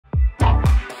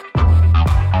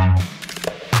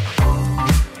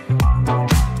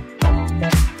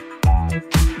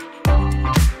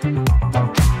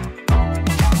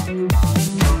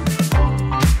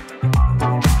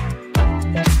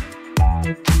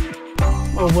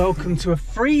Well, welcome to a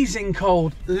freezing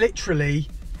cold, literally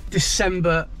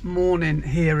December morning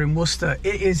here in Worcester.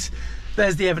 It is,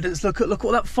 there's the evidence. Look at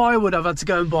all that firewood I've had to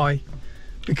go and buy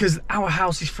because our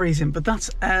house is freezing, but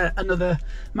that's another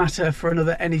matter for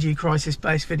another energy crisis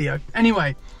based video.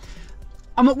 Anyway,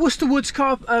 I'm at Worcester Woods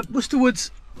shall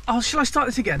I start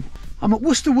this again? I'm at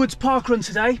Worcester Woods Parkrun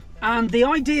today, and the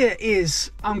idea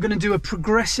is I'm going to do a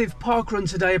progressive parkrun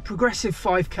today, a progressive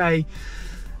 5k,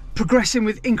 progressing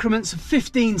with increments of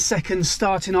 15 seconds,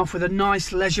 starting off with a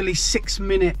nice leisurely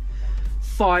 6-minute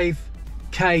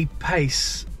 5k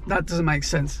pace. That doesn't make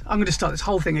sense. I'm going to start this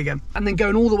whole thing again and then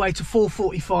going all the way to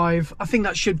 4:45. I think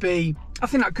that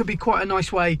could be quite a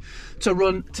nice way to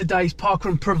run today's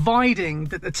parkrun, providing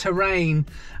that the terrain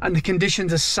and the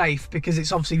conditions are safe, because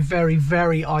it's obviously very,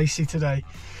 very icy today.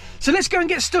 So let's go and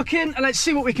get stuck in and let's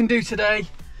see what we can do today.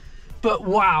 But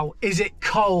wow, is it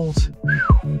cold.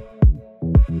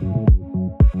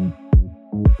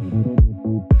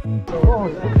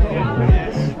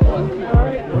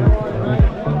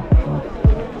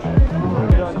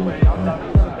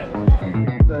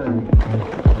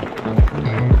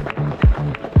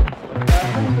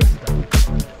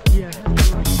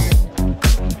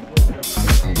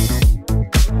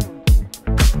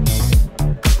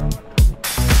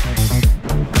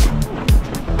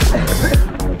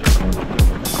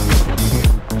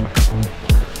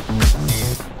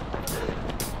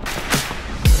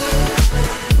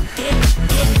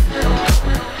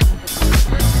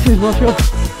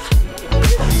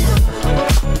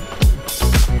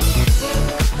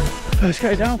 First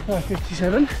go down,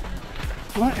 5:57.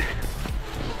 Right,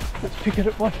 let's pick it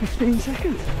up by 15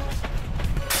 seconds.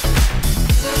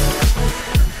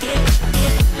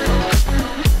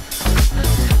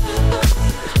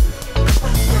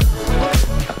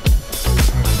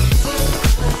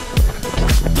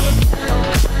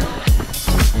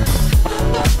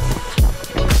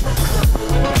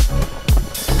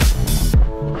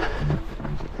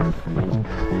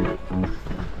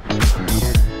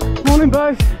 Morning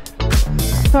both.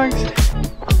 Thanks.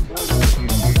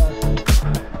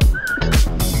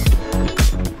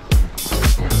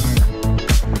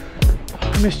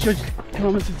 I misjudged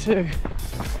kilometre 2,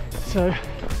 so a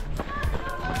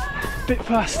bit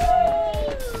fast.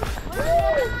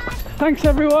 Thanks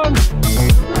everyone.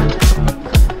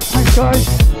 Thanks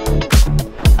guys.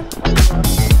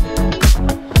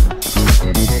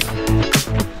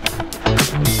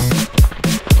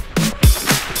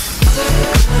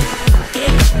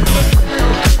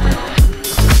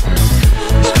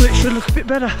 Should look a bit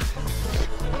better.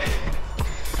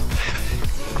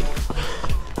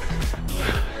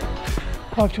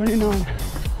 $5:29.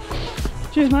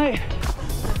 Cheers, mate.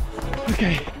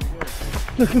 Okay,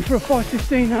 looking for a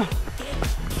 5:15 now.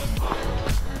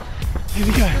 Here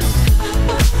we go.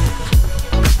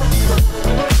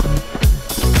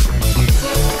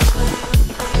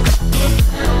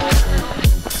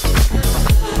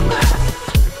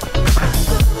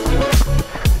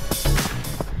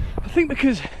 I think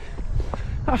because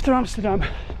after Amsterdam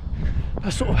I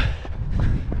sort of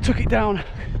took it down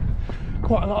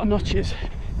quite a lot of notches.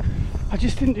 I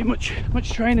just didn't do much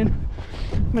training,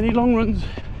 many long runs,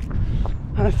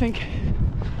 and I think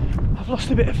I've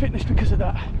lost a bit of fitness because of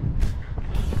that.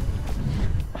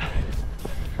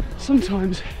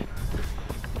 Sometimes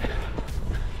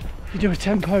you do a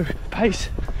tempo pace,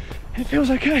 it feels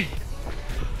okay.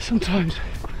 Sometimes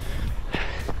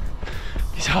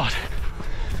it's hard.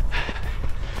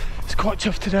 Quite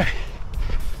tough today.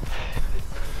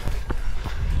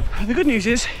 The good news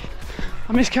is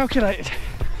I miscalculated,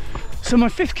 so my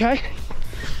 5k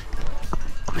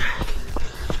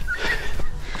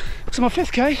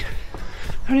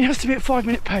only has to be at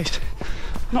 5-minute pace,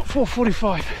 not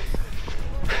 4:45.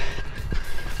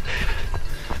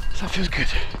 So that feels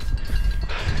good.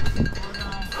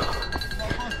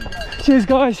 Cheers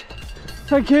guys,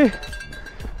 thank you.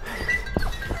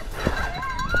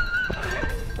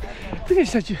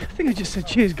 I think I just said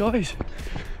cheers guys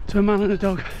to a man and a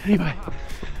dog. Anyway,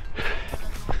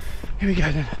 here we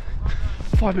go then.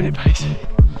 5-minute pace.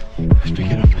 Let's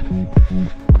pick it up.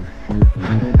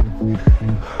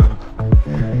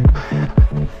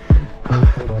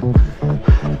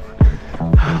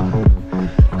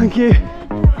 Thank you.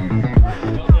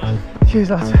 Cheers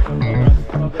lads.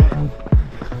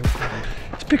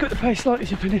 Let's pick up the pace slightly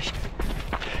to finish.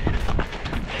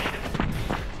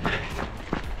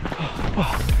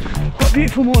 What a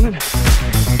beautiful morning.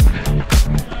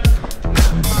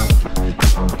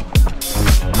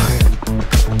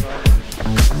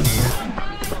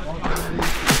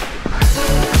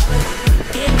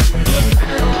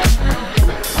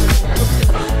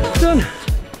 Done.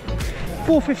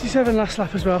 4:57 last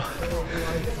lap as well.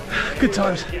 Good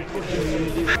times.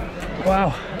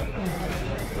 Wow,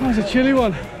 that was a chilly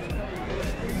one.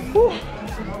 Woo.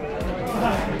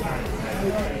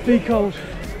 Be cold.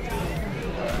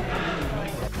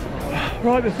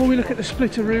 Right, before we look at the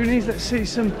splitteroonies, let's see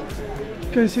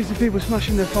go and see some people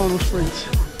smashing their final sprints.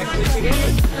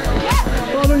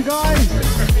 Well done, guys.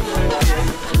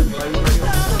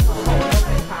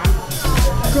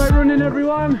 Great running,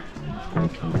 everyone.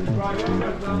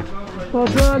 Well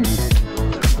done.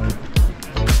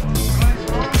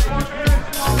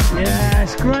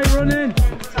 Yes, great running.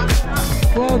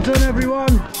 Well done,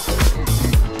 everyone.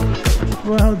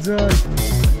 Well done.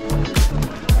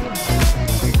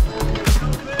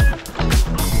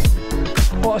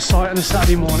 What a sight on a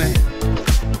Saturday morning.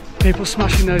 People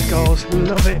smashing those goals. We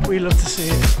love it. We love to see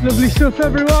it. Lovely stuff,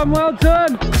 everyone. Well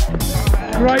done.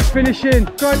 Great finishing.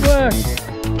 Great work.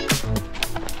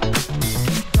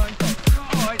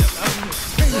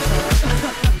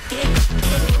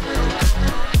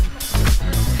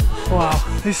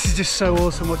 Wow, this is just so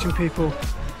awesome watching people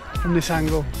from this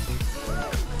angle.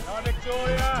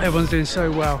 Everyone's doing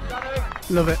so well.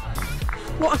 Love it.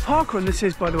 What a parkrun this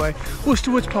is, by the way.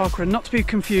 Worcester Woods Parkrun, not to be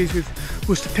confused with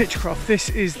Worcester Pitchcroft. This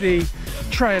is the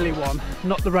traily one,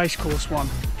 not the racecourse one.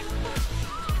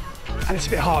 And it's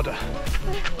a bit harder.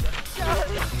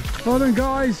 Well done,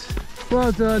 guys.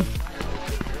 Well done.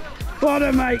 Well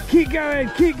done, mate. Keep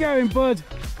going, bud.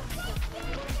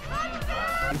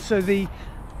 So the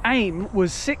aim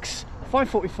was 6,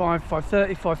 5:45,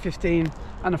 5:30, 5:15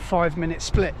 and a 5-minute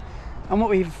split. And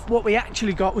what we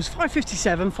actually got was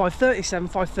 5:57, 5:37,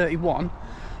 5:31,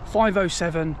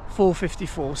 5:07,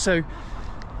 4:54. So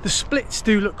the splits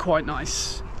do look quite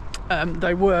nice.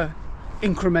 They were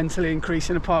incrementally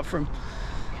increasing, apart from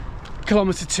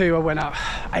kilometre 2 I went out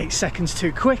 8 seconds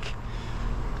too quick.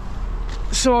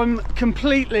 So I'm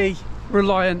completely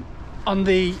reliant on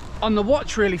the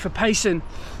watch really for pacing.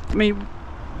 I mean,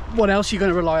 what else are you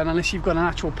going to rely on unless you've got an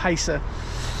actual pacer?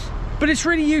 But it's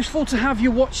really useful to have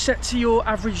your watch set to your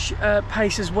average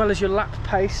pace as well as your lap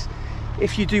pace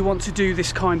if you do want to do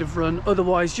this kind of run.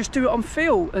 Otherwise, just do it on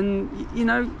feel, and you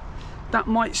know, that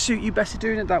might suit you better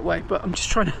doing it that way. But I'm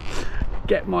just trying to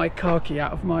get my car key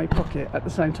out of my pocket at the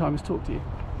same time as talk to you.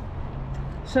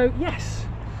 So yes,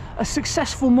 a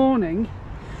successful morning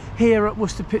here at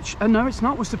Worcester no, it's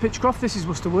not Worcester Pitchcroft, this is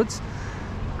Worcester Woods,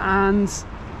 and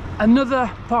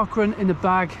another parkrun in the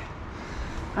bag.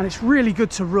 And it's really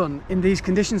good to run in these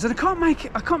conditions, and I can't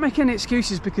make any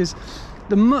excuses because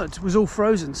the mud was all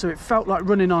frozen, so it felt like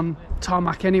running on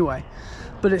tarmac anyway.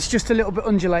 But it's just a little bit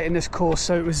undulating this course,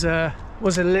 so it was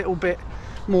a little bit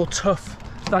more tough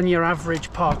than your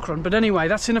average park run. But anyway,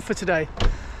 that's enough for today.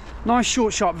 Nice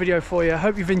short sharp video for you. I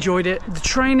hope you've enjoyed it. The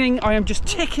training, I am just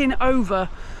ticking over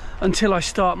until I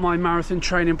start my marathon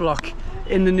training block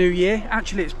in the new year.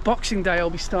 Actually, it's Boxing Day. I'll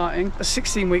be starting a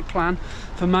 16-week plan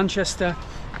for Manchester.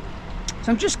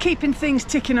 So I'm just keeping things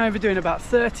ticking over, doing about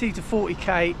 30 to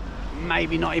 40k,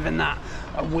 maybe not even that,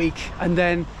 a week. And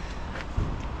then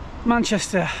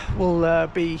Manchester will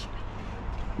be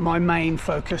my main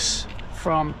focus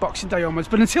from Boxing Day onwards.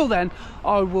 But until then,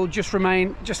 I will just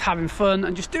remain just having fun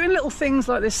and just doing little things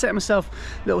like this, setting myself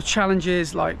little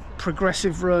challenges like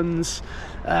progressive runs,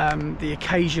 the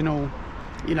occasional,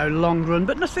 you know, long run,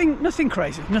 but nothing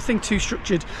crazy, nothing too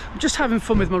structured. I'm just having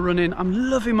fun with my running. I'm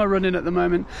loving my running at the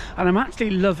moment, and I'm actually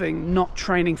loving not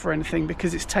training for anything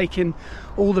because it's taking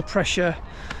all the pressure,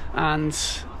 and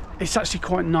it's actually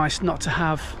quite nice not to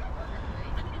have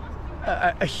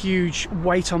a huge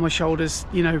weight on my shoulders,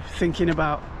 you know, thinking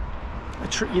about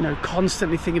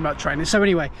constantly thinking about training. So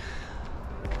anyway,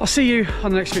 I'll see you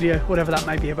on the next video, whatever that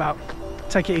may be about.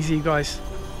 Take it easy, you guys.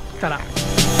 Ta-da.